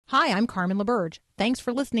Hi, I'm Carmen LaBerge. Thanks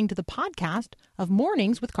for listening to the podcast of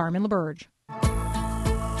Mornings with Carmen LaBerge.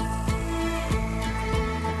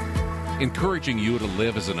 Encouraging you to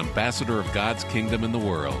live as an ambassador of God's kingdom in the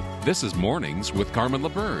world. This is Mornings with Carmen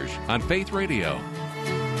LaBerge on Faith Radio.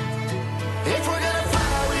 If we're gonna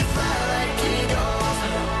fly, we fly like eagles.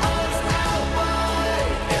 Us out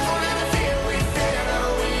wide. If we're gonna fear, we fear no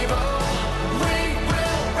evil. We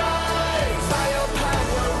will rise. By your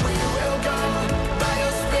power we will go. By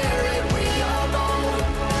your spirit we are bold.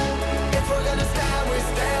 If we're gonna stand, we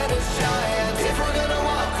stand as giants. If we're gonna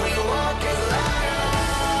walk, we walk as lions.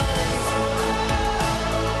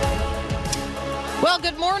 Well,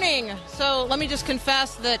 good morning. So let me just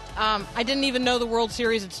confess that I didn't even know the World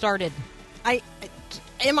Series had started. I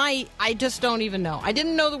just don't even know. I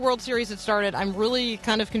didn't know the World Series had started. I'm really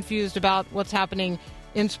kind of confused about what's happening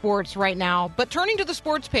in sports right now. But turning to the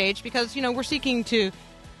sports page, because, we're seeking to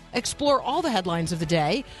explore all the headlines of the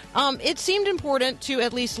day, it seemed important to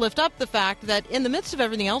at least lift up the fact that in the midst of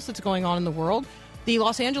everything else that's going on in the world, the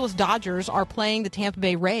Los Angeles Dodgers are playing the Tampa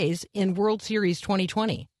Bay Rays in World Series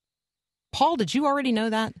 2020. Paul, did you already know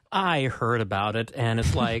that? I heard about it, and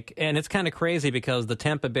it's like, and it's kind of crazy because the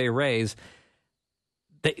Tampa Bay Rays,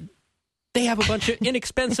 they have a bunch of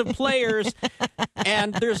inexpensive players,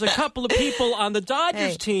 and there's a couple of people on the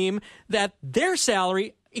Dodgers team that their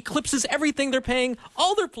salary eclipses everything they're paying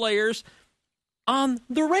all their players on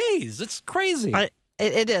the Rays. It's crazy.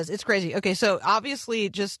 It is. It's crazy. Okay, so obviously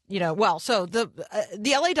just, so the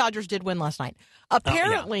LA Dodgers did win last night.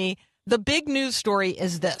 Apparently, the big news story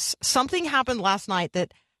is this. Something happened last night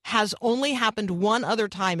that has only happened one other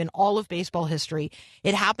time in all of baseball history.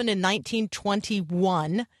 It happened in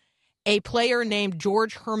 1921. A player named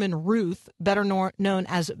George Herman Ruth, better known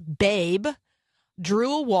as Babe,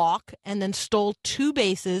 drew a walk and then stole two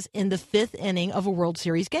bases in the fifth inning of a World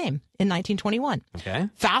Series game in 1921. Okay.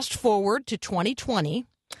 Fast forward to 2020.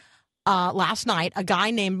 Last night, a guy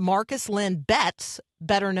named Marcus Lynn Betts,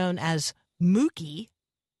 better known as Mookie,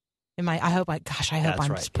 I hope I'm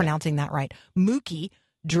pronouncing that right. Mookie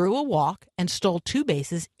drew a walk and stole two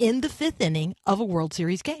bases in the fifth inning of a World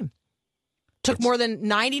Series game. Took more than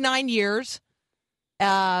 99 years.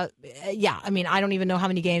 I don't even know how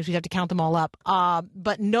many games. We'd have to count them all up.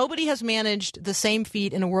 But nobody has managed the same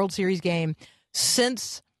feat in a World Series game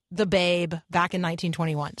since the Babe back in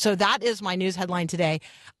 1921. So that is my news headline today.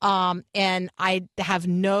 And I have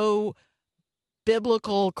no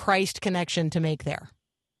biblical Christ connection to make there.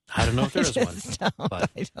 I don't know if there is one,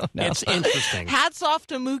 but I don't know. It's interesting. Hats off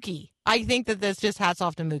to Mookie. I think that that's just hats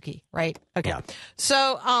off to Mookie, right? Okay. Yeah.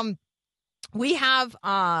 So we have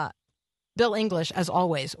Bill English, as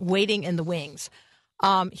always, waiting in the wings.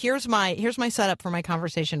 Here's my setup for my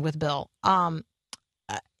conversation with Bill.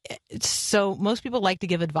 So most people like to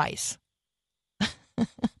give advice.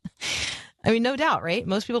 I mean, no doubt, right?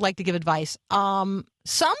 Most people like to give advice.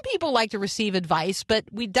 Some people like to receive advice, but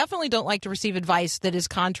we definitely don't like to receive advice that is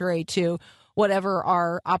contrary to whatever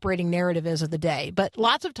our operating narrative is of the day. But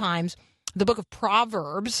lots of times, the book of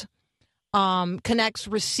Proverbs connects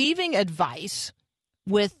receiving advice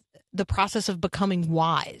with the process of becoming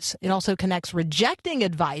wise. It also connects rejecting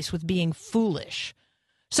advice with being foolish.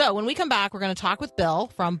 So when we come back, we're going to talk with Bill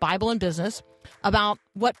from Bible and Business about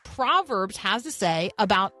what Proverbs has to say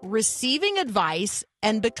about receiving advice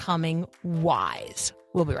and becoming wise.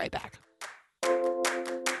 We'll be right back.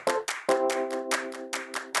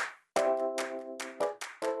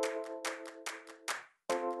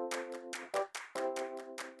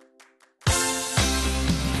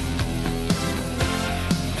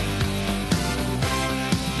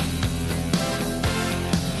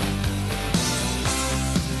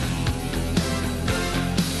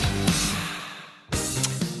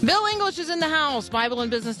 Bill English is in the house,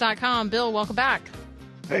 BibleandBusiness.com. Bill, welcome back.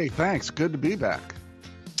 Hey, thanks. Good to be back.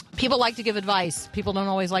 People like to give advice. People don't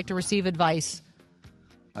always like to receive advice.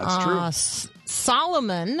 That's true.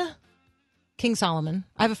 King Solomon.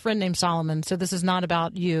 I have a friend named Solomon, so this is not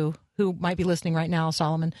about you who might be listening right now,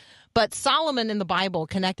 Solomon. But Solomon in the Bible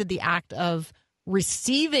connected the act of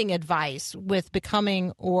receiving advice with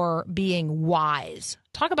becoming or being wise.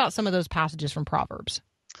 Talk about some of those passages from Proverbs.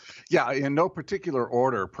 Yeah, in no particular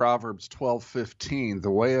order, Proverbs 12:15, the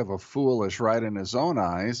way of a fool is right in his own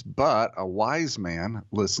eyes, but a wise man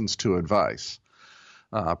listens to advice.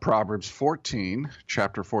 Proverbs 14,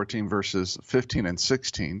 chapter 14, verses 15 and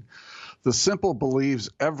 16, the simple believes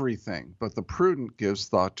everything, but the prudent gives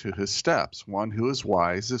thought to his steps. One who is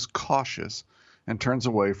wise is cautious and turns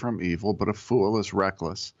away from evil, but a fool is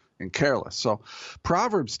reckless and careless. So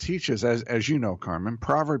Proverbs teaches, as you know, Carmen,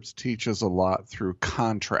 Proverbs teaches a lot through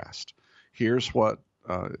contrast. Here's what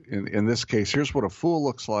in this case, here's what a fool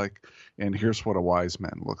looks like, and here's what a wise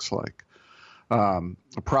man looks like.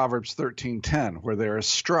 Proverbs 13:10, where there is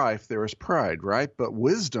strife, there is pride, right? But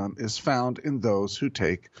wisdom is found in those who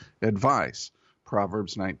take advice.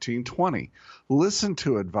 Proverbs 19:20, listen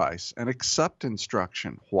to advice and accept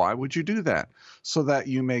instruction. Why would you do that? So that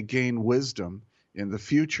you may gain wisdom in the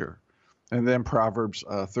future. And then Proverbs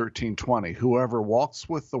 13:20, whoever walks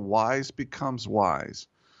with the wise becomes wise.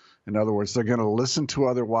 In other words, they're going to listen to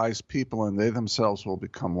other wise people and they themselves will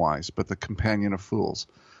become wise, but the companion of fools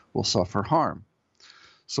will suffer harm.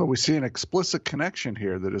 So we see an explicit connection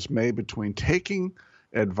here that is made between taking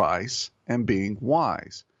advice and being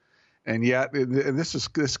wise. And yet, and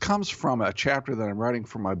this comes from a chapter that I'm writing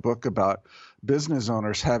for my book about business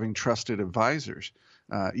owners having trusted advisors.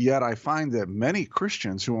 Yet I find that many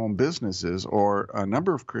Christians who own businesses or a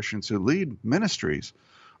number of Christians who lead ministries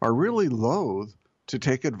are really loath to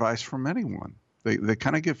take advice from anyone. They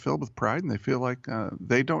kind of get filled with pride and they feel like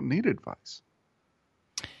they don't need advice.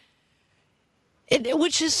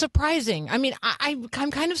 Which is surprising. I mean, I'm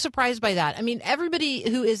kind of surprised by that. I mean, everybody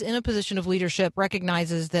who is in a position of leadership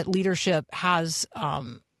recognizes that leadership has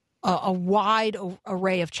a wide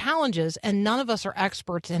array of challenges, and none of us are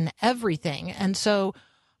experts in everything. And so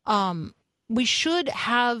we should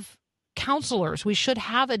have counselors. We should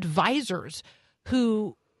have advisors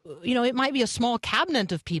who, you know, it might be a small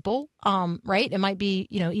cabinet of people, right? It might be,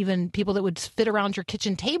 you know, even people that would fit around your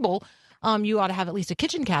kitchen table. You ought to have at least a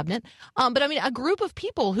kitchen cabinet. But I mean, a group of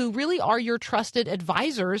people who really are your trusted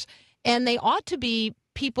advisors, and they ought to be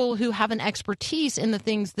people who have an expertise in the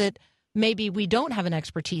things that maybe we don't have an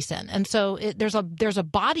expertise in. And so there's a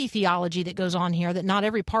body theology that goes on here, that not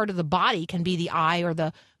every part of the body can be the eye or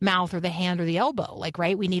the mouth or the hand or the elbow. Like,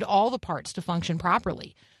 right? We need all the parts to function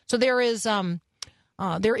properly. So there is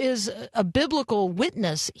a biblical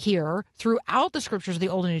witness here throughout the scriptures of the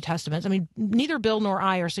Old and New Testaments. I mean, neither Bill nor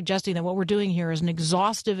I are suggesting that what we're doing here is an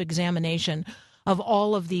exhaustive examination of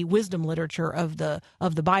all of the wisdom literature of the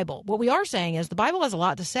Bible. What we are saying is the Bible has a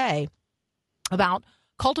lot to say about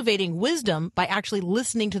cultivating wisdom by actually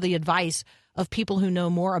listening to the advice of people who know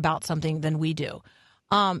more about something than we do.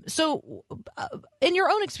 So in your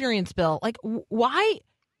own experience, Bill, like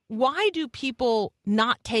why do people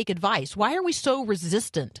not take advice? Why are we so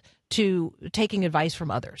resistant to taking advice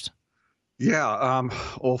from others? Yeah.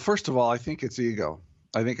 Well, first of all, I think it's ego.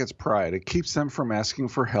 I think it's pride. It keeps them from asking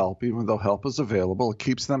for help, even though help is available. It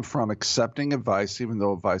keeps them from accepting advice, even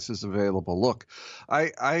though advice is available. Look,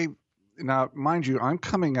 now, mind you, I'm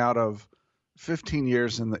coming out of 15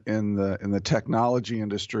 years in the technology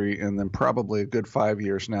industry, and then probably a good 5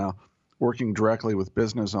 years now working directly with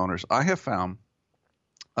business owners. I have found,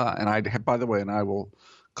 by the way, and I will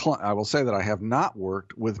say that I have not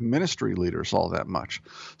worked with ministry leaders all that much.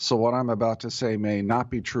 So what I'm about to say may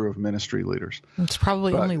not be true of ministry leaders. It's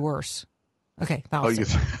probably only worse. Okay,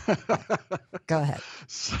 go ahead.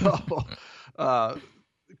 So,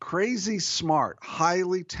 crazy smart,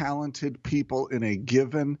 highly talented people in a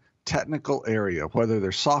given technical area, whether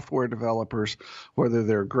they're software developers, whether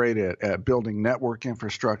they're great at building network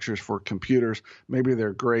infrastructures for computers, maybe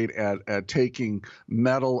they're great at taking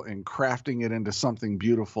metal and crafting it into something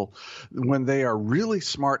beautiful. When they are really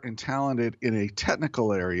smart and talented in a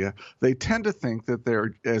technical area, they tend to think that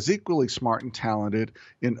they're as equally smart and talented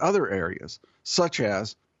in other areas, such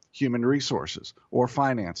as human resources or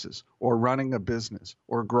finances or running a business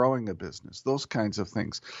or growing a business, those kinds of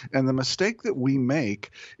things. And the mistake that we make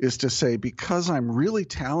is to say, because I'm really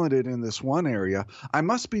talented in this one area, I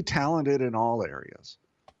must be talented in all areas.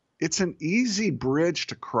 It's an easy bridge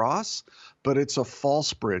to cross, but it's a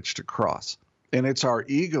false bridge to cross. And it's our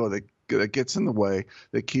ego that gets in the way,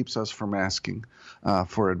 that keeps us from asking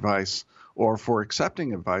for advice or for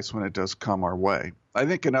accepting advice when it does come our way. I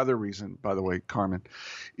think another reason, by the way, Carmen,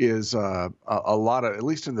 is a lot of, at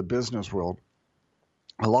least in the business world,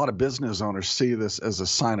 a lot of business owners see this as a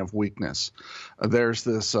sign of weakness. There's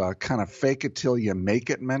this kind of fake it till you make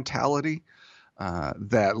it mentality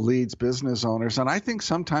that leads business owners, and I think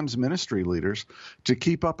sometimes ministry leaders, to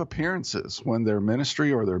keep up appearances when their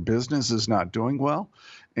ministry or their business is not doing well.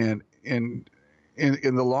 And in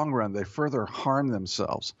the long run, they further harm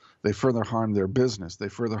themselves. They further harm their business. They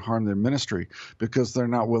further harm their ministry because they're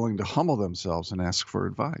not willing to humble themselves and ask for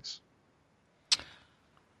advice.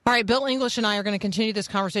 All right, Bill English and I are going to continue this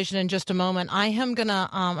conversation in just a moment. I'm going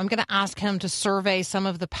to ask him to survey some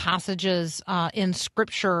of the passages in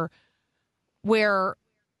Scripture where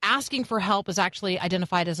asking for help is actually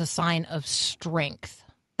identified as a sign of strength.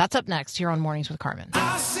 That's up next here on Mornings with Carmen.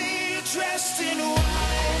 I see you dressed in white,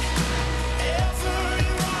 every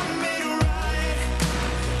wrong made right.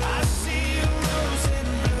 I see a rose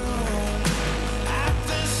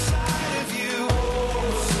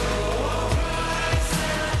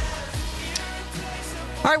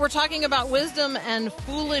All right, we're talking about wisdom and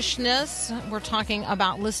foolishness. We're talking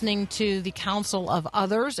about listening to the counsel of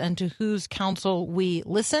others and to whose counsel we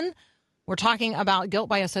listen. We're talking about guilt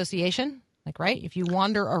by association. Like, right, if you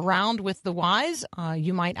wander around with the wise,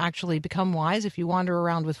 you might actually become wise. If you wander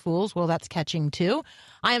around with fools, well, that's catching too.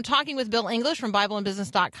 I am talking with Bill English from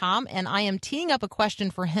BibleandBusiness.com, and I am teeing up a question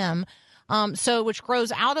for him, which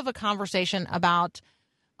grows out of a conversation about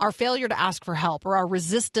our failure to ask for help or our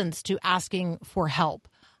resistance to asking for help.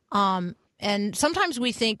 And sometimes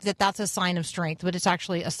we think that that's a sign of strength, but it's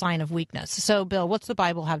actually a sign of weakness. So, Bill, what's the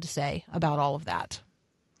Bible have to say about all of that?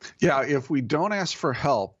 Yeah, if we don't ask for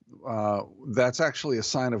help, that's actually a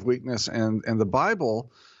sign of weakness. And the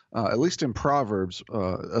Bible, at least in Proverbs,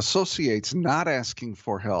 associates not asking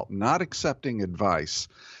for help, not accepting advice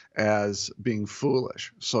as being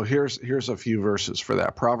foolish. So here's a few verses for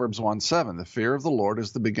that. Proverbs 1:7, the fear of the Lord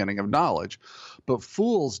is the beginning of knowledge, but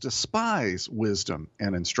fools despise wisdom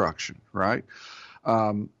and instruction, right?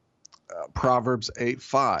 Proverbs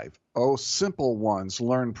 8:5, O simple ones,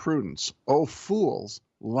 learn prudence. O fools,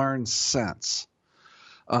 learn sense.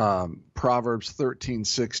 Proverbs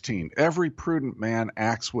 13:16, every prudent man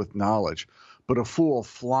acts with knowledge, but a fool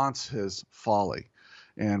flaunts his folly.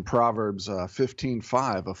 And Proverbs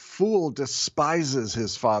 15:5, a fool despises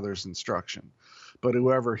his father's instruction, but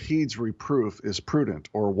whoever heeds reproof is prudent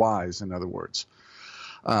or wise, in other words.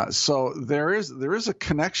 So there is a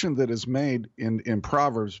connection that is made in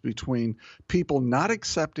Proverbs between people not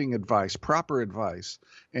accepting advice, proper advice,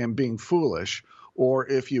 and being foolish, or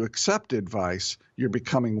if you accept advice, you're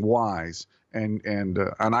becoming wise, and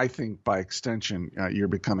I think by extension, you're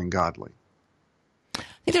becoming godly.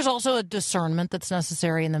 I think there's also a discernment that's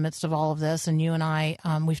necessary in the midst of all of this, and you and I,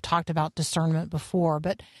 we've talked about discernment before,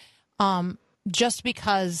 but just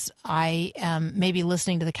because I am maybe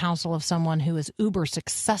listening to the counsel of someone who is uber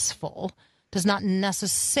successful does not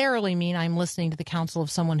necessarily mean I'm listening to the counsel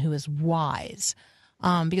of someone who is wise,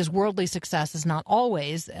 because worldly success is not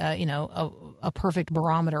always, a perfect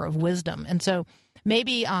barometer of wisdom. And so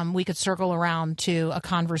maybe we could circle around to a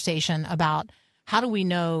conversation about how do we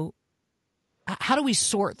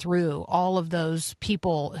sort through all of those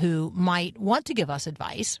people who might want to give us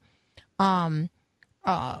advice? I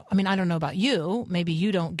don't know about you. Maybe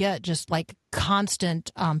you don't get just like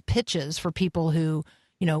constant pitches for people who,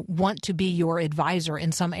 want to be your advisor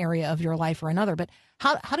in some area of your life or another. But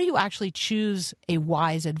how do you actually choose a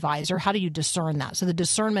wise advisor? How do you discern that? So the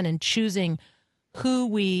discernment in choosing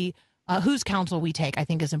whose counsel we take, I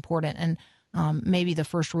think, is important. And maybe the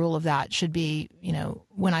first rule of that should be,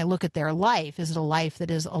 when I look at their life, is it a life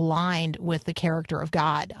that is aligned with the character of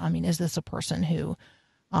God? I mean, is this a person who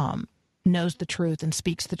knows the truth and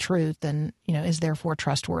speaks the truth and, is therefore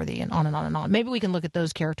trustworthy, and on and on and on. Maybe we can look at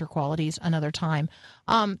those character qualities another time.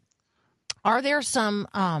 Are there some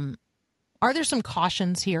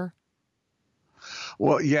cautions here?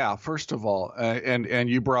 Well, yeah, first of all, and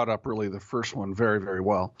you brought up really the first one very, very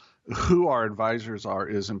well. Who our advisors are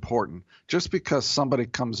is important. Just because somebody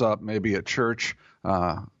comes up maybe at church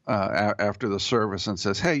after the service and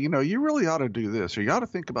says, hey, you really ought to do this, or you ought to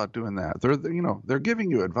think about doing that. They're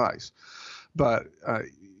giving you advice. But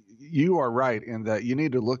you are right in that you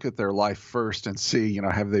need to look at their life first and see,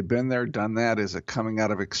 have they been there, done that? Is it coming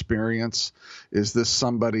out of experience? Is this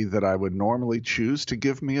somebody that I would normally choose to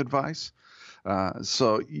give me advice?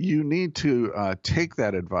 So you need to take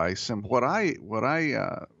that advice. And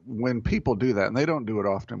when people do that, and they don't do it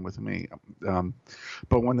often with me,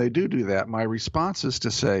 but when they do that, my response is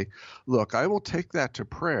to say, look, I will take that to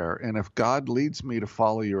prayer, and if God leads me to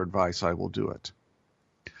follow your advice, I will do it.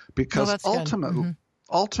 Because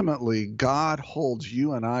ultimately, God holds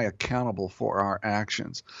you and I accountable for our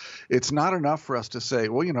actions. It's not enough for us to say,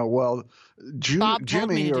 Bob told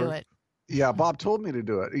Jimmy me to do it. Yeah, Bob told me to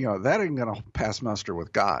do it. That ain't going to pass muster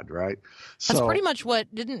with God, right? That's pretty much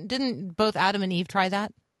what didn't both Adam and Eve try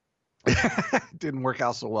that? Didn't work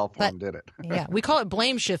out so well for them, did it? Yeah, we call it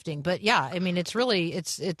blame shifting, but yeah, I mean, it's really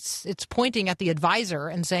it's pointing at the advisor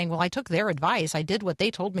and saying, well, I took their advice, I did what they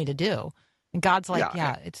told me to do, and God's like,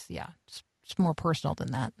 it's more personal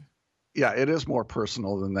than that. Yeah, it is more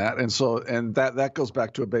personal than that. And that goes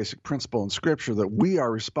back to a basic principle in Scripture that we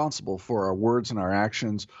are responsible for our words and our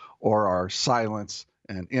actions, or our silence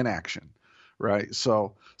and inaction, right?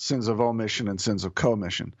 So sins of omission and sins of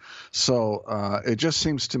commission. So it just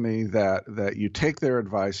seems to me that you take their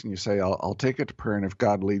advice and you say, I'll take it to prayer, and if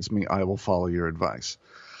God leads me, I will follow your advice.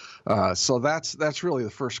 So that's really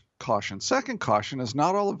the first caution. Second caution is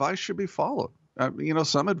not all advice should be followed.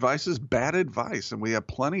 Some advice is bad advice, and we have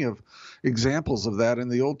plenty of examples of that in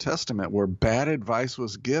the Old Testament where bad advice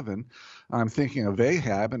was given. I'm thinking of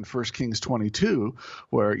Ahab in 1 Kings 22,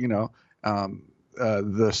 where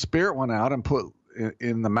the spirit went out and put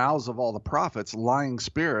in the mouths of all the prophets lying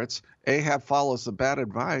spirits. Ahab follows the bad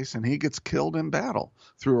advice, and he gets killed in battle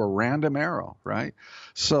through a random arrow, right?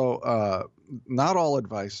 So not all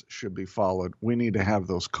advice should be followed. We need to have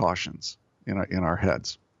those cautions in our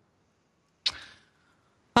heads.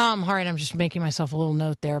 All right, I'm just making myself a little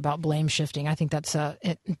note there about blame shifting. I think that's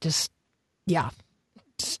it's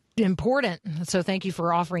important. So thank you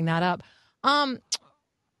for offering that up.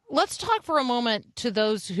 Let's talk for a moment to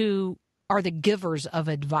those who are the givers of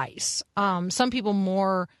advice. Some people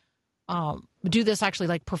more do this actually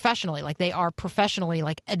like professionally, like they are professionally,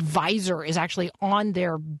 like advisor is actually on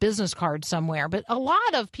their business card somewhere. But a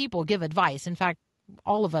lot of people give advice. In fact,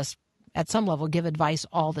 all of us at some level give advice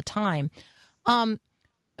all the time.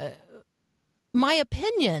 My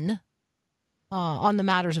opinion on the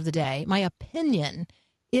matters of the day, my opinion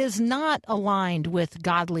is not aligned with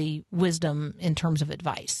godly wisdom in terms of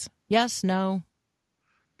advice. Yes, no?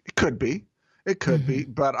 It could be. It could be.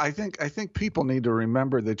 But I think people need to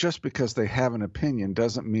remember that just because they have an opinion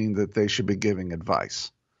doesn't mean that they should be giving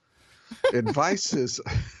advice. Advice is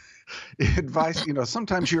advice.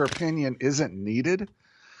 Sometimes your opinion isn't needed.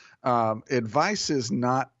 Advice is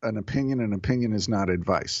not an opinion. An opinion is not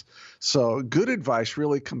advice. So good advice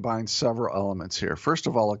really combines several elements here. First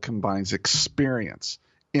of all, it combines experience,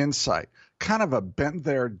 insight, kind of a been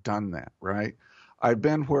there, done that, right? I've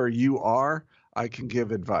been where you are. I can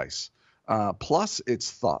give advice. Plus, it's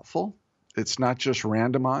thoughtful. It's not just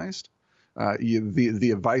randomized.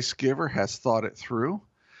 The advice giver has thought it through.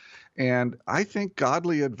 And I think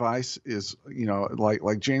godly advice is,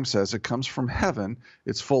 like James says, it comes from heaven.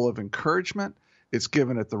 It's full of encouragement. It's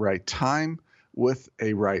given at the right time with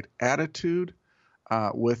a right attitude,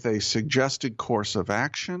 with a suggested course of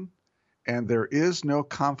action. And there is no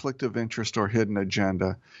conflict of interest or hidden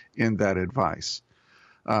agenda in that advice.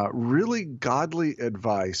 Really godly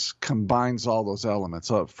advice combines all those elements.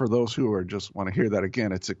 For those who are just want to hear that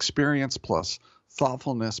again, it's experience plus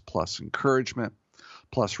thoughtfulness plus encouragement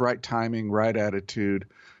plus right timing, right attitude,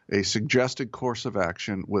 a suggested course of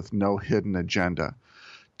action with no hidden agenda.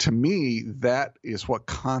 To me, that is what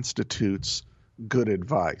constitutes good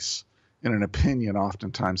advice. And an opinion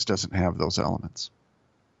oftentimes doesn't have those elements.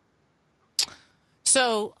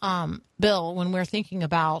 So, Bill, when we're thinking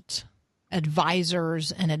about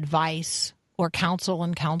advisors and advice or counsel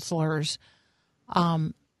and counselors,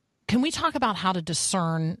 can we talk about how to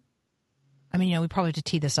discern? I mean, we probably have to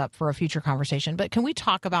tee this up for a future conversation, but can we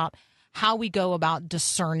talk about how we go about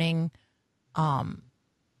discerning to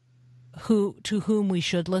whom we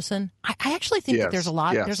should listen? I actually think that there's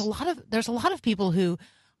a lot of people who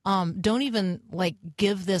don't even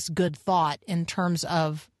give this good thought in terms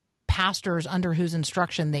of pastors under whose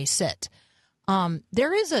instruction they sit.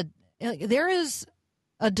 There is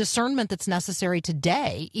a discernment that's necessary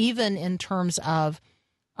today, even in terms of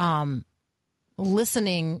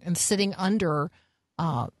listening and sitting under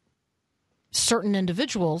certain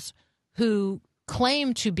individuals who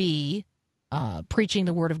claim to be preaching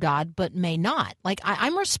the word of God, but may not.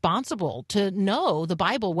 I'm responsible to know the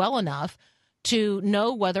Bible well enough to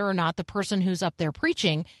know whether or not the person who's up there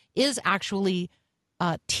preaching is actually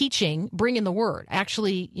teaching, bringing the word,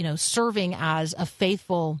 actually, serving as a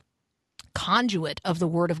faithful conduit of the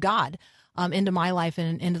word of God into my life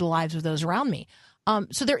and into the lives of those around me.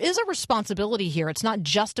 So there is a responsibility here. It's not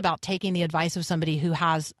just about taking the advice of somebody who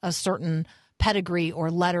has a certain pedigree or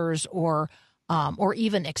letters or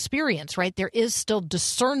even experience, right? There is still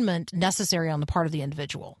discernment necessary on the part of the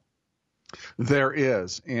individual. There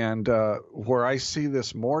is. And where I see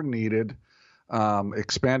this more needed,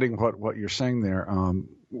 expanding what you're saying there,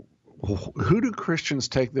 who do Christians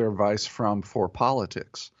take their advice from for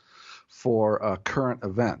politics, for current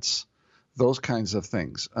events? Those kinds of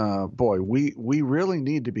things. We really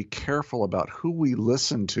need to be careful about who we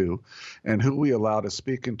listen to and who we allow to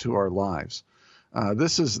speak into our lives.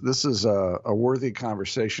 This is a worthy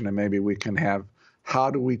conversation, and maybe we can have how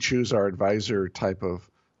do we choose our advisor type of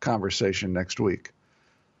conversation next week.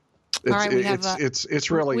 All right, we have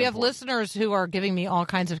important. listeners who are giving me all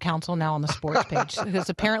kinds of counsel now on the sports page because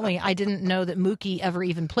apparently I didn't know that Mookie ever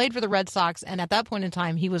even played for the Red Sox, and at that point in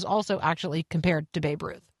time, he was also actually compared to Babe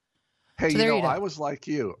Ruth. Hey, so I was like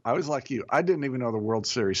you. I didn't even know the World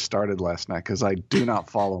Series started last night because I do not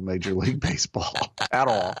follow Major League Baseball at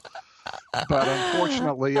all. But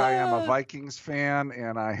unfortunately, I am a Vikings fan,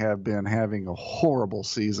 and I have been having a horrible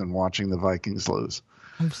season watching the Vikings lose.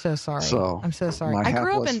 I'm so sorry. I'm so sorry. I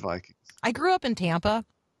grew up in Vikings. I grew up in Tampa,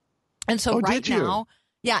 and so right did you? now,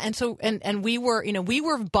 yeah, and so and we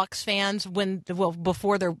were Bucks fans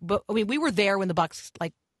before we were there when the Bucks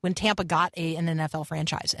when Tampa got an NFL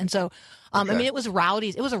franchise, and so Okay. it was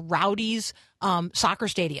Rowdy's. It was a Rowdy's soccer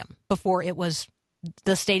stadium before it was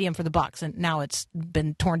the stadium for the Bucks, and now it's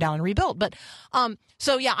been torn down and rebuilt. But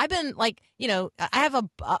so yeah, I've been I have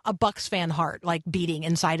a Bucks fan heart beating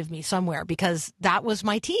inside of me somewhere because that was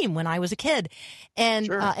my team when I was a kid, and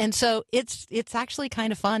Sure. and so it's actually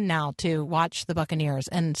kind of fun now to watch the Buccaneers,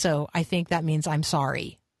 and so I think that means I'm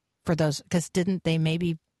sorry for those, because didn't they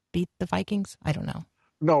maybe beat the Vikings? I don't know.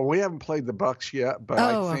 No, we haven't played the Bucks yet, but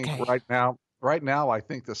Oh, I think okay. right now, I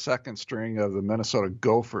think the second string of the Minnesota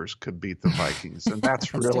Gophers could beat the Vikings, and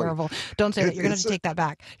that's That's really terrible. Don't say that. You're going to have to take that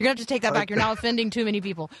back. You're going to have to take that back. You're now offending too many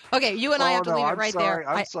people. Okay, you and I Oh, have to no, leave it I'm right sorry.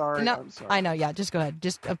 there. I'm sorry. No, I'm sorry. I know. Yeah, just go ahead.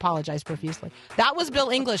 Just apologize profusely. That was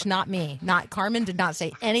Bill English, not me. Not Carmen did not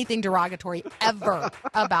say anything derogatory ever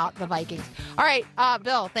about the Vikings. All right,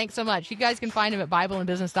 Bill, thanks so much. You guys can find him at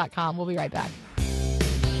BibleandBusiness.com. We'll be right back.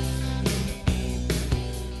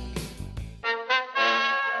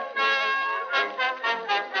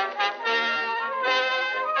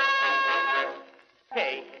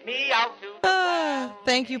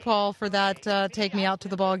 Thank you, Paul, for that take me out to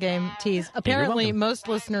the ball game tease. Apparently, welcome. most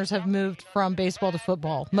listeners have moved from baseball to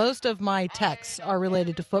football. Most of my texts are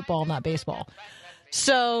related to football, not baseball.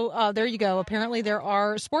 So there you go. Apparently, there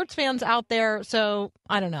are sports fans out there. So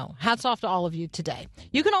I don't know. Hats off to all of you today.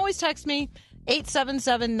 You can always text me,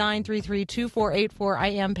 877-933-2484. I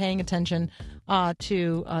am paying attention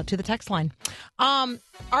to the text line.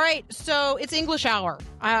 All right, so it's English Hour.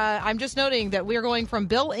 I'm just noting that we are going from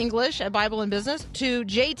Bill English at Bible and Business to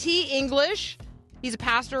JT English. He's a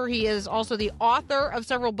pastor. He is also the author of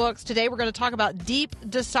several books. Today we're going to talk about deep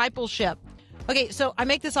discipleship. Okay, so I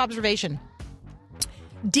make this observation.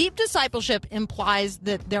 Deep discipleship implies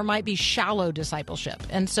that there might be shallow discipleship.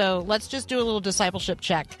 And so let's just do a little discipleship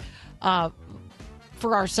check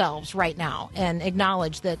for ourselves right now and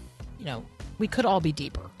acknowledge that, we could all be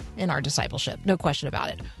deeper in our discipleship. No question about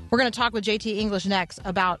it. We're going to talk with JT English next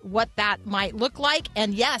about what that might look like.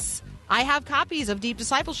 And yes, I have copies of Deep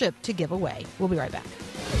Discipleship to give away. We'll be right back.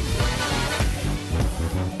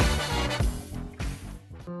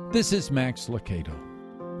 This is Max Lucado.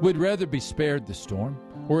 We'd rather be spared the storm,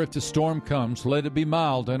 or if the storm comes, let it be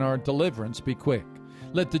mild and our deliverance be quick.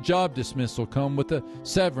 Let the job dismissal come with a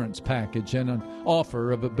severance package and an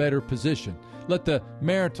offer of a better position. Let the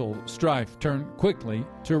marital strife turn quickly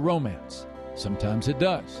to romance. Sometimes it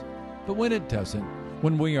does. But when it doesn't,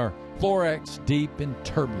 when we are thorax deep in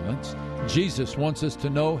turbulence, Jesus wants us to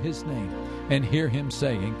know his name and hear him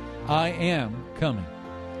saying, I am coming.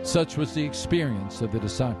 Such was the experience of the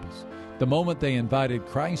disciples. The moment they invited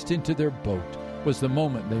Christ into their boat was the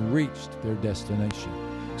moment they reached their destination.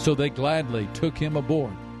 So they gladly took him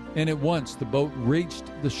aboard, and at once the boat reached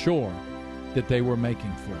the shore that they were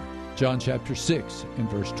making for. John chapter 6 and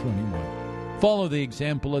verse 21. Follow the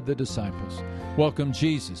example of the disciples. Welcome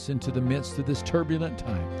Jesus into the midst of this turbulent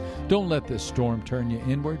time. Don't let this storm turn you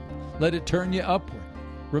inward. Let it turn you upward.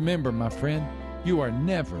 Remember, my friend, you are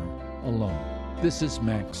never alone. This is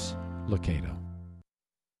Max Lucado.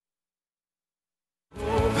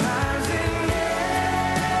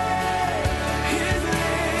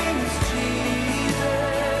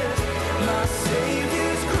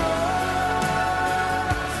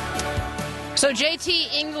 So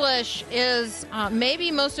JT English is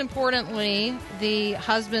maybe most importantly the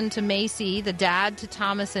husband to Macy, the dad to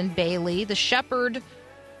Thomas and Bailey, the shepherd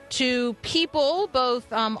to people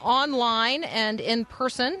both online and in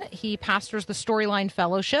person. He pastors the Storyline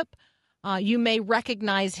Fellowship. You may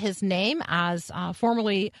recognize his name as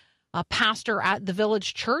formerly a pastor at the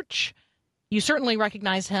Village Church. You certainly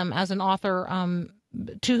recognize him as an author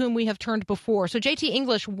to whom we have turned before. So JT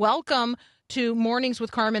English, welcome to Mornings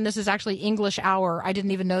with Carmen. This is actually English Hour. I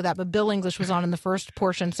didn't even know that, but Bill English was on in the first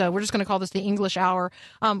portion, so we're just going to call this the English Hour.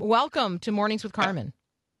 Welcome to Mornings with Carmen.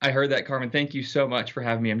 I heard that, Carmen. Thank you so much for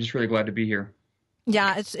having me. I'm just really glad to be here.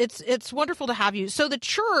 Yeah, it's wonderful to have you. So the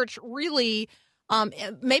church really,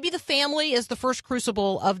 maybe the family is the first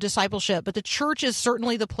crucible of discipleship, but the church is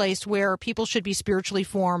certainly the place where people should be spiritually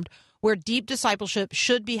formed, where deep discipleship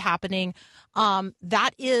should be happening.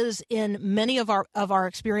 That is, in many of our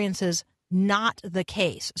experiences, not the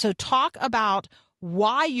case. So talk about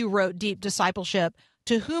why you wrote Deep Discipleship,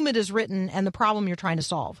 to whom it is written, and the problem you're trying to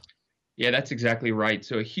solve. Yeah, that's exactly right.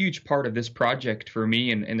 So a huge part of this project for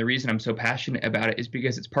me, and the reason I'm so passionate about it, is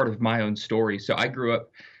because it's part of my own story. So I grew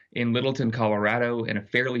up in Littleton, Colorado, in a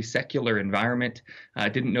fairly secular environment.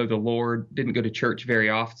 Didn't know the Lord, didn't go to church very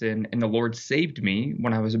often, and the Lord saved me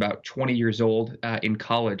when I was about 20 years old in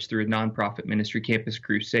college through a nonprofit ministry, Campus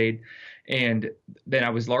Crusade. And then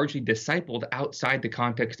I was largely discipled outside the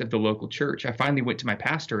context of the local church. I finally went to my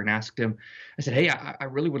pastor and asked him, I said, hey, I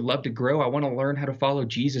really would love to grow. I want to learn how to follow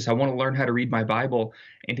Jesus. I want to learn how to read my Bible.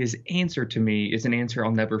 And his answer to me is an answer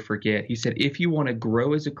I'll never forget. He said, if you want to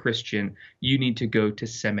grow as a Christian, you need to go to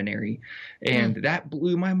seminary. And that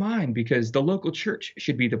blew my mind, because the local church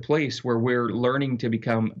should be the place where we're learning to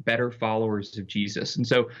become better followers of Jesus. And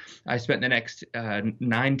so I spent the next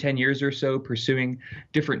 9-10 years or so pursuing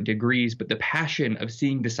different degrees, but the passion of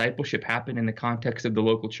seeing discipleship happen in the context of the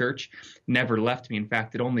local church never left me. In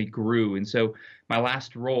fact, it only grew. And so my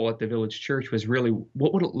last role at the Village Church was really,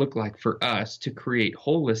 what would it look like for us to create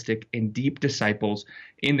holistic and deep disciples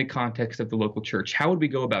in the context of the local church? How would we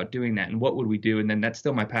go about doing that, and what would we do? And then that's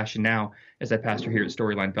still my passion now as I pastor here at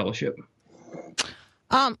Storyline Fellowship.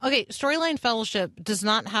 Okay, Storyline Fellowship does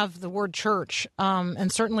not have the word church,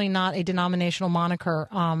 and certainly not a denominational moniker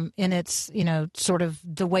in its, sort of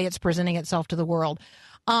the way it's presenting itself to the world.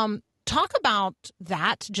 Talk about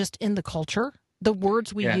that just in the culture, the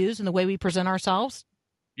words we use and the way we present ourselves.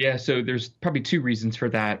 Yeah, so there's probably two reasons for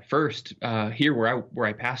that. First, here where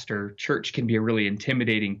I pastor, church can be a really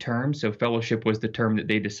intimidating term. So fellowship was the term that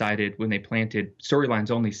they decided when they planted.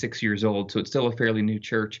 Storyline's only 6 years old, so it's still a fairly new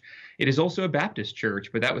church. It is also a Baptist church,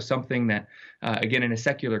 but that was something that, again, in a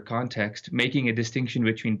secular context, making a distinction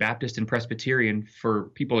between Baptist and Presbyterian for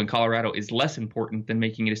people in Colorado is less important than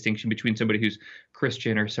making a distinction between somebody who's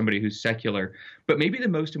Christian or somebody who's secular. But maybe the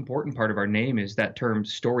most important part of our name is that term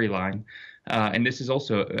Storyline. And this is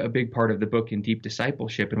also a big part of the book in Deep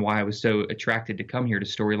Discipleship, and why I was so attracted to come here to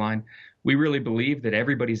Storyline. We really believe that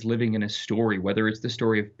everybody's living in a story, whether it's the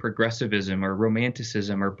story of progressivism or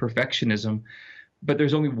romanticism or perfectionism. But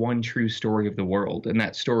there's only one true story of the world, and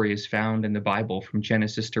that story is found in the Bible from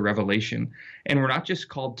Genesis to Revelation. And we're not just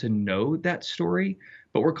called to know that story,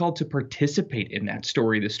 but we're called to participate in that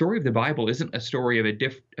story. The story of the Bible isn't a story of a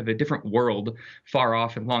different world far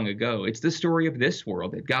off and long ago. It's the story of this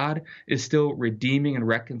world, that God is still redeeming and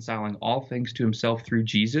reconciling all things to himself through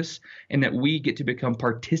Jesus, and that we get to become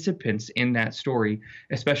participants in that story,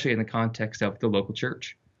 especially in the context of the local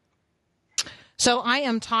church. So I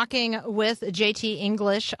am talking with JT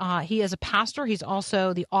English. He is a pastor. He's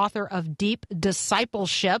also the author of Deep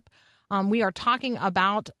Discipleship. We are talking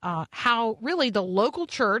about how really the local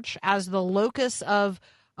church, as the locus of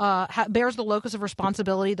bears the locus of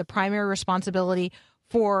responsibility, the primary responsibility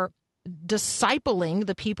for discipling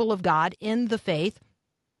the people of God in the faith.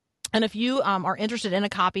 And if you are interested in a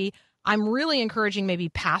copy, I'm really encouraging maybe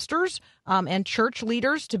pastors and church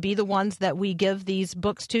leaders to be the ones that we give these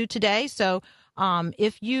books to today. So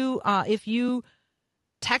if you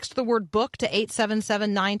text the word book to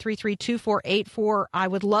 877-933-2484. I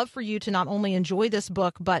would love for you to not only enjoy this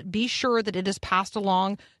book, but be sure that it is passed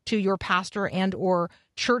along to your pastor and or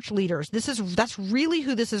church leaders. That's really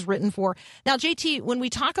who this is written for. Now, JT, when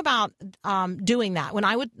we talk about doing that,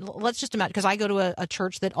 let's just imagine, because I go to a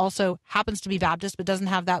church that also happens to be Baptist but doesn't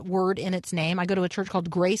have that word in its name. I go to a church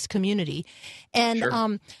called Grace Community, and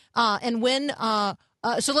Sure.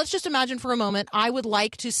 So let's just imagine for a moment, I would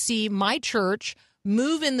like to see my church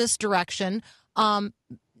move in this direction.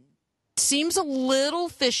 Seems a little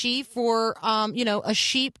fishy for, a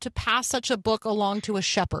sheep to pass such a book along to a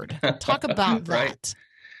shepherd. Talk about Right. that.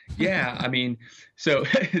 Yeah, I mean, so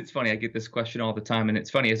it's funny. I get this question all the time, and it's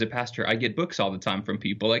funny, as a pastor, I get books all the time from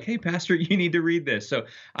people like, "Hey, pastor, you need to read this." So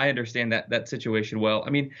I understand that situation well. I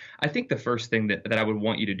mean, I think the first thing that I would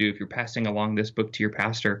want you to do if you're passing along this book to your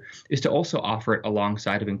pastor is to also offer it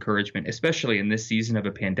alongside of encouragement, especially in this season of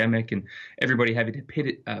a pandemic and everybody having to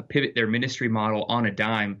pivot their ministry model on a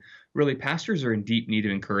dime. Really, pastors are in deep need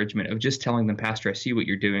of encouragement, of just telling them, "Pastor, I see what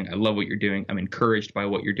you're doing. I love what you're doing. I'm encouraged by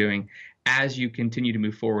what you're doing. As you continue to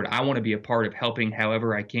move forward, I want to be a part of helping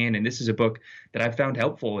however I can." And this is a book that I've found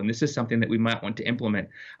helpful, and this is something that we might want to implement.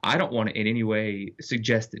 I don't want to in any way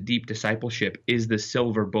suggest that Deep Discipleship is the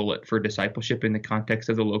silver bullet for discipleship in the context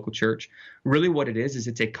of the local church. Really what it is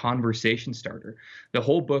it's a conversation starter. The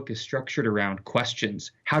whole book is structured around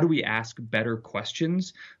questions. How do we ask better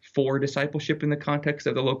questions for discipleship in the context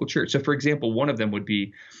of the local church? So, for example, one of them would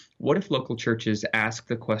be, what if local churches ask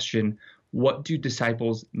the question, what do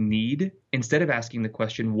disciples need, instead of asking the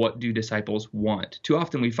question, what do disciples want? Too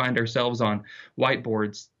often we find ourselves on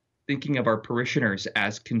whiteboards thinking of our parishioners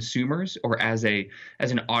as consumers or as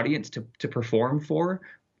an audience to perform for,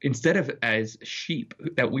 instead of as sheep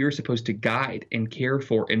that we were supposed to guide and care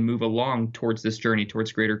for and move along towards this journey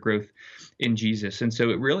towards greater growth in Jesus. And so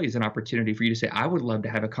it really is an opportunity for you to say, I would love to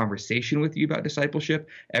have a conversation with you about discipleship.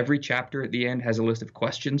 Every chapter at the end has a list of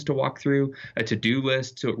questions to walk through, a to-do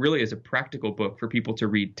list. So it really is a practical book for people to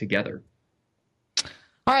read together.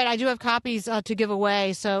 All right, I do have copies to give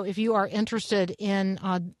away. So if you are interested in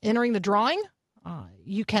entering the drawing,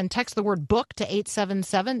 you can text the word book to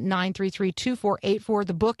 877-933-2484.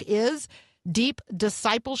 The book is Deep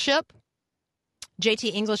Discipleship.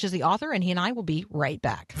 JT English is the author, and he and I will be right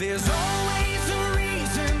back. There's always a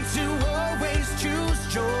reason to always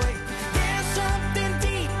choose joy. There's something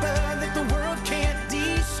deeper that the world can't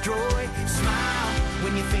destroy. Smile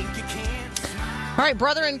when you think you can't. Smile. All right,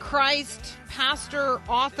 brother in Christ, pastor,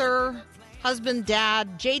 author, husband,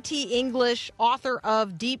 dad, JT English, author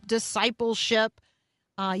of Deep Discipleship.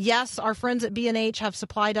 Yes, our friends at B&H have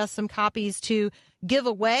supplied us some copies to give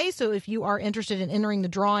away. So if you are interested in entering the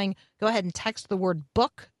drawing, go ahead and text the word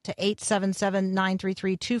book to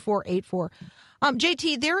 877-933-2484.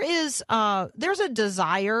 JT, there's a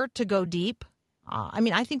desire to go deep. I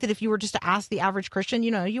mean, I think that if you were just to ask the average Christian,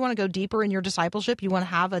 you want to go deeper in your discipleship. You want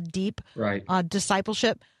to have a deep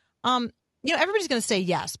discipleship. Everybody's going to say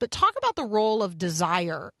yes, but talk about the role of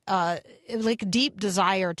desire, like deep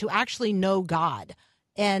desire to actually know God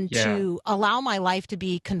and to allow my life to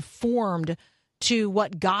be conformed to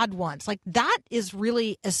what God wants. Like that is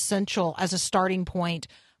really essential as a starting point,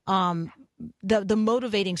 the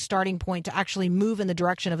motivating starting point to actually move in the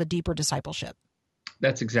direction of a deeper discipleship.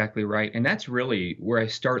 That's exactly right. And that's really where I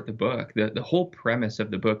start the book. The whole premise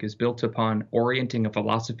of the book is built upon orienting a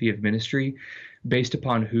philosophy of ministry based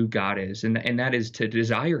upon who God is, and that is to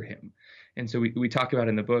desire him. And so we talk about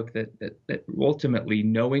in the book that ultimately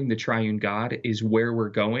knowing the triune God is where we're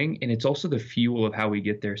going, and it's also the fuel of how we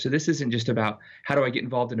get there. So this isn't just about how do I get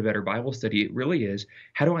involved in a better Bible study. It really is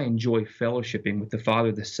how do I enjoy fellowshipping with the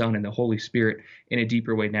Father, the Son, and the Holy Spirit in a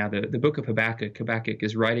deeper way. Now, the book of Habakkuk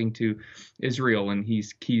is writing to Israel, and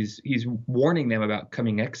he's warning them about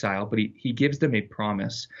coming exile, but he gives them a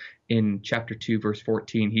promise. In chapter 2, verse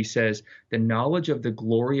 14, he says, the knowledge of the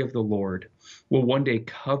glory of the Lord will one day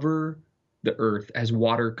cover the earth as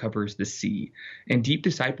water covers the sea. And deep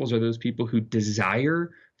disciples are those people who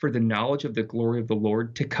desire for the knowledge of the glory of the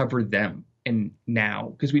Lord to cover them. And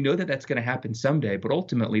now, because we know that that's going to happen someday, but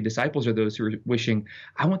ultimately disciples are those who are wishing,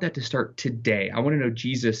 I want that to start today. I want to know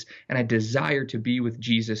Jesus, and I desire to be with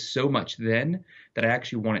Jesus so much then that I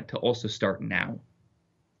actually want it to also start now.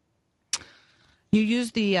 You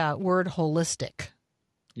use the word holistic.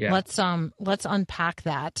 Yeah. Let's unpack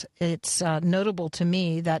that. It's notable to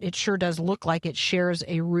me that it sure does look like it shares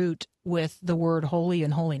a root with the word holy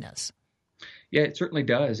and holiness. Yeah, it certainly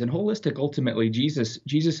does. And holistic, ultimately, Jesus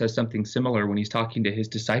says something similar when he's talking to his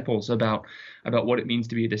disciples about what it means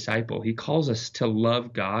to be a disciple. He calls us to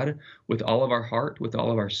love God with all of our heart, with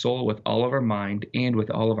all of our soul, with all of our mind, and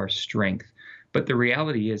with all of our strength. But the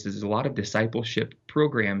reality is a lot of discipleship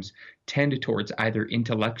programs tend towards either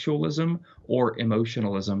intellectualism or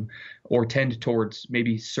emotionalism, or tend towards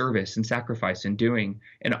maybe service and sacrifice and doing.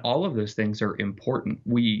 And all of those things are important.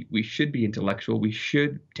 We should be intellectual. We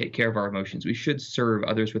should take care of our emotions. We should serve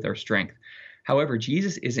others with our strength. However,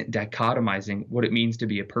 Jesus isn't dichotomizing what it means to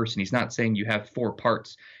be a person. He's not saying you have 4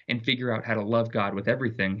 parts and figure out how to love God with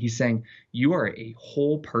everything. He's saying you are a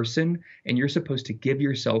whole person, and you're supposed to give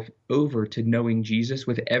yourself over to knowing Jesus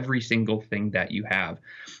with every single thing that you have.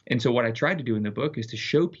 And so what I tried to do in the book is to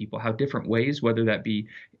show people how different ways, whether that be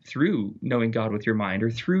through knowing God with your mind,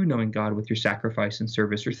 or through knowing God with your sacrifice and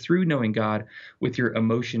service, or through knowing God with your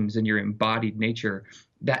emotions and your embodied nature,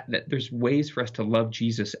 that there's ways for us to love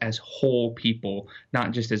Jesus as whole people,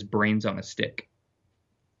 not just as brains on a stick.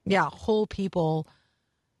 Yeah, whole people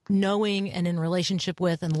knowing and in relationship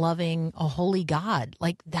with and loving a holy God.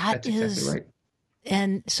 Like That's is exactly right.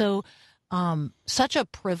 And so such a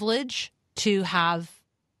privilege to have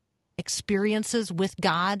experiences with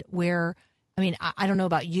God where, I mean, I don't know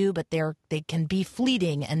about you, but they can be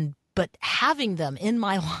fleeting, but having them in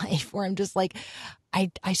my life where I'm just like, I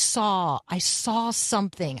saw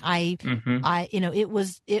something. I've been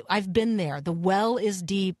there. The well is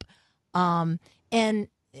deep. And I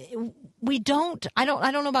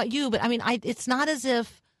don't know about you, but I mean, it's not as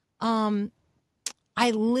if, I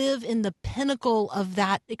live in the pinnacle of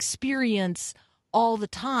that experience all the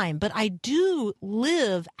time, but I do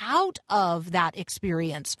live out of that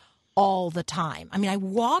experience all the time. I mean, I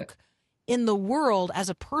walk in the world as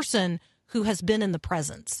a person who has been in the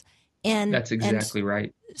presence. And that's exactly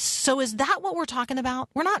right. So is that what we're talking about?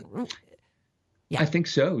 We're not. I think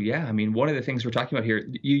so. Yeah. I mean, one of the things we're talking about here,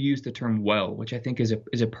 you use the term well, which I think is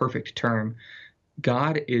a perfect term.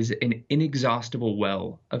 God is an inexhaustible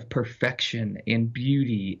well of perfection and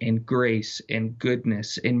beauty and grace and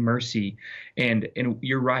goodness and mercy. And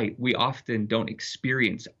you're right. We often don't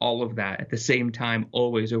experience all of that at the same time,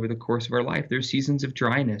 always over the course of our life. There's seasons of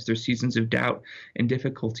dryness, there's seasons of doubt and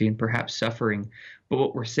difficulty and perhaps suffering. But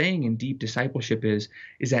what we're saying in deep discipleship is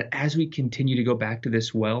that as we continue to go back to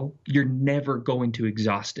this well, you're never going to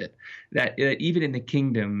exhaust it. That even in the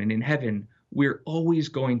kingdom and in heaven, we're always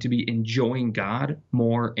going to be enjoying God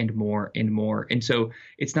more and more and more. And so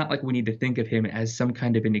it's not like we need to think of him as some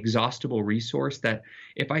kind of an inexhaustible resource that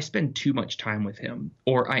if I spend too much time with him,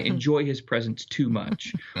 or I enjoy his presence too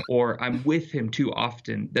much, or I'm with him too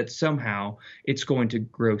often, that somehow it's going to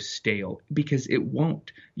grow stale, because it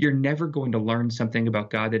won't. You're never going to learn something about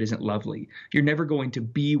God that isn't lovely. You're never going to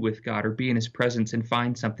be with God or be in his presence and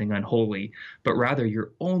find something unholy, but rather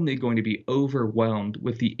you're only going to be overwhelmed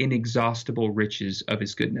with the inexhaustible riches of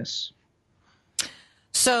his goodness.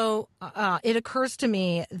 So it occurs to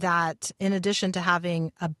me that in addition to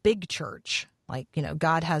having a big church, like,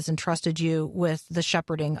 God has entrusted you with the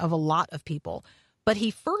shepherding of a lot of people, but he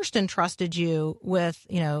first entrusted you with,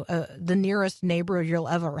 the nearest neighbor you'll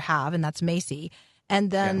ever have, and that's Macy. And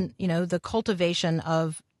then, the cultivation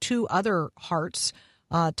of two other hearts,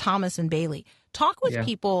 Thomas and Bailey. Talk with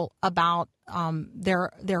people about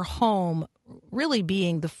their home really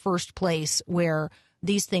being the first place where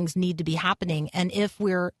these things need to be happening. And if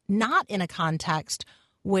we're not in a context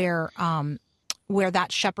where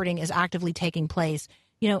that shepherding is actively taking place,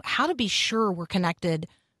 how to be sure we're connected.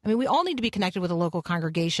 I mean, we all need to be connected with a local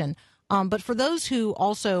congregation. But for those who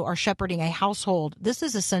also are shepherding a household, this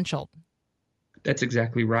is essential. That's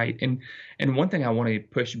exactly right. And one thing I want to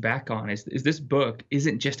push back on is this book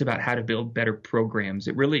isn't just about how to build better programs.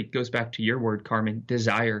 It really goes back to your word, Carmen,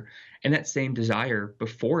 desire. And that same desire,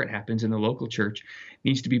 before it happens in the local church,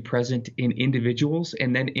 needs to be present in individuals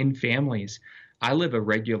and then in families. I live a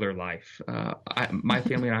regular life. My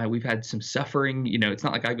family and I, we've had some suffering. It's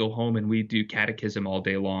not like I go home and we do catechism all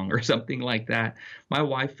day long or something like that. My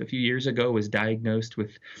wife, a few years ago, was diagnosed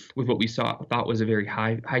with what we thought was a very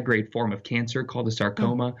high grade form of cancer called a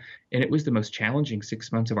sarcoma. And it was the most challenging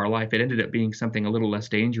 6 months of our life. It ended up being something a little less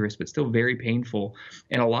dangerous, but still very painful.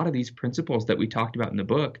 And a lot of these principles that we talked about in the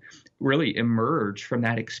book really emerge from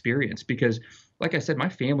that experience, because like I said, my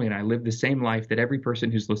family and I live the same life that every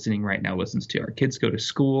person who's listening right now listens to. Our kids go to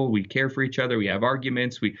school. We care for each other. We have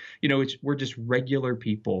arguments. We're just regular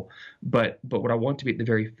people. But what I want to be at the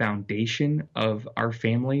very foundation of our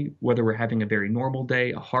family, whether we're having a very normal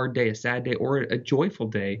day, a hard day, a sad day, or a joyful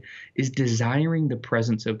day, is desiring the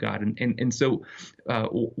presence of God. And so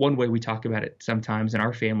one way we talk about it sometimes in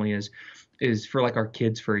our family is for like our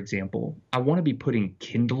kids, for example. I want to be putting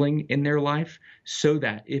kindling in their life so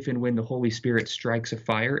that if and when the Holy Spirit strikes a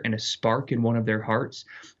fire and a spark in one of their hearts,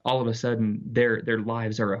 all of a sudden their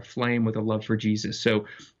lives are aflame with a love for Jesus. So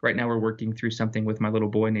right now we're working through something with my little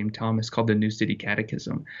boy named Thomas called the New City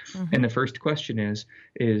Catechism. Mm-hmm. And the first question is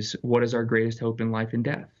what is our greatest hope in life and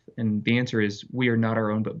death? And the answer is we are not our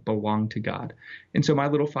own, but belong to God. And so my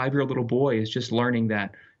little 5-year-old little boy is just learning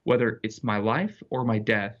that whether it's my life or my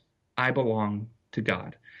death, I belong to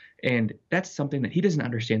God. And that's something that he doesn't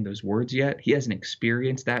understand those words yet. He hasn't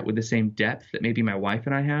experienced that with the same depth that maybe my wife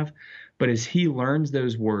and I have. But as he learns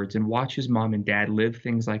those words and watches mom and dad live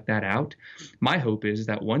things like that out, my hope is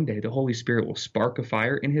that one day the Holy Spirit will spark a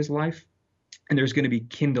fire in his life. And there's going to be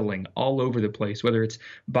kindling all over the place, whether it's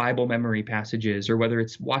Bible memory passages or whether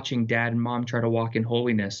it's watching dad and mom try to walk in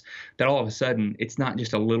holiness, that all of a sudden it's not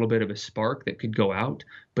just a little bit of a spark that could go out,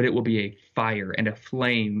 but it will be a fire and a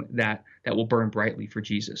flame that will burn brightly for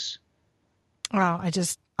Jesus. Wow,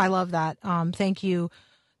 I love that. Thank you.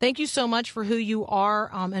 Thank you so much for who you are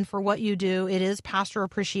and for what you do. It is Pastor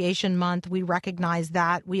Appreciation Month. We recognize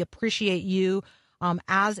that. We appreciate you.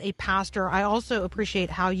 As a pastor, I also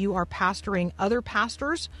appreciate how you are pastoring other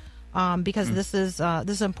pastors because this is an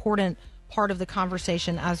important part of the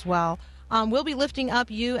conversation as well. We'll be lifting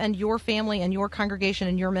up you and your family and your congregation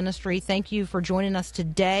and your ministry. Thank you for joining us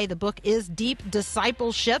today. The book is Deep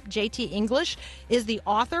Discipleship. J.T. English is the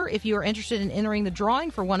author. If you are interested in entering the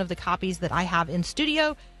drawing for one of the copies that I have in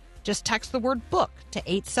studio, just text the word book to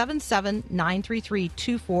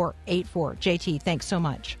 877-933-2484. J.T., thanks so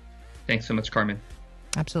much. Thanks so much, Carmen.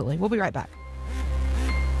 Absolutely. We'll be right back.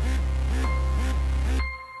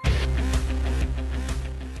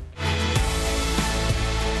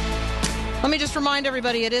 Let me just remind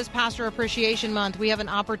everybody, it is Pastor Appreciation Month. We have an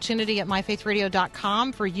opportunity at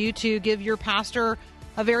myfaithradio.com for you to give your pastor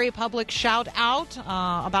a very public shout out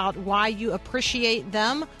about why you appreciate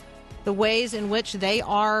them, the ways in which they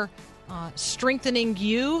are strengthening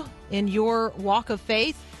you in your walk of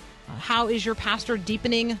faith. How is your pastor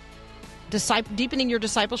deepening your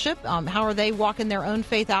discipleship? How are they walking their own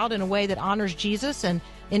faith out in a way that honors Jesus and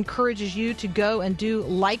encourages you to go and do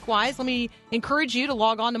likewise? Let me encourage you to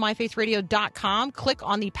log on to myfaithradio.com, click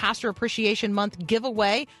on the Pastor Appreciation Month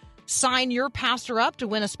giveaway, sign your pastor up to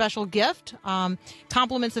win a special gift,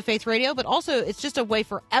 compliments of Faith Radio, but also it's just a way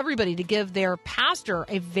for everybody to give their pastor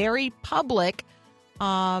a very public,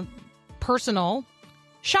 personal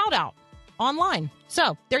shout out online.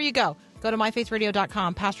 So there you go. Go to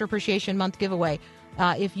myfaithradio.com, Pastor Appreciation Month giveaway.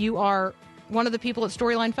 If you are one of the people at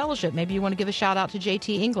Storyline Fellowship, maybe you want to give a shout out to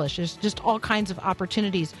JT English. There's just all kinds of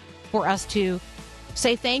opportunities for us to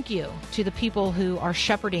say thank you to the people who are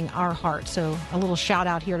shepherding our hearts. So a little shout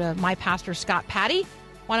out here to my pastor, Scott Patty.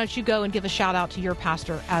 Why don't you go and give a shout out to your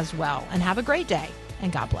pastor as well? And have a great day,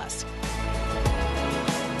 and God bless.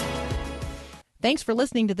 Thanks for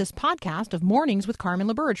listening to this podcast of Mornings with Carmen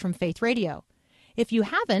LaBerge from Faith Radio. If you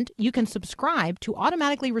haven't, you can subscribe to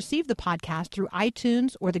automatically receive the podcast through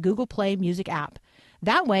iTunes or the Google Play Music app.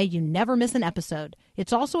 That way you never miss an episode.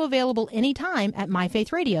 It's also available anytime at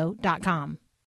myfaithradio.com.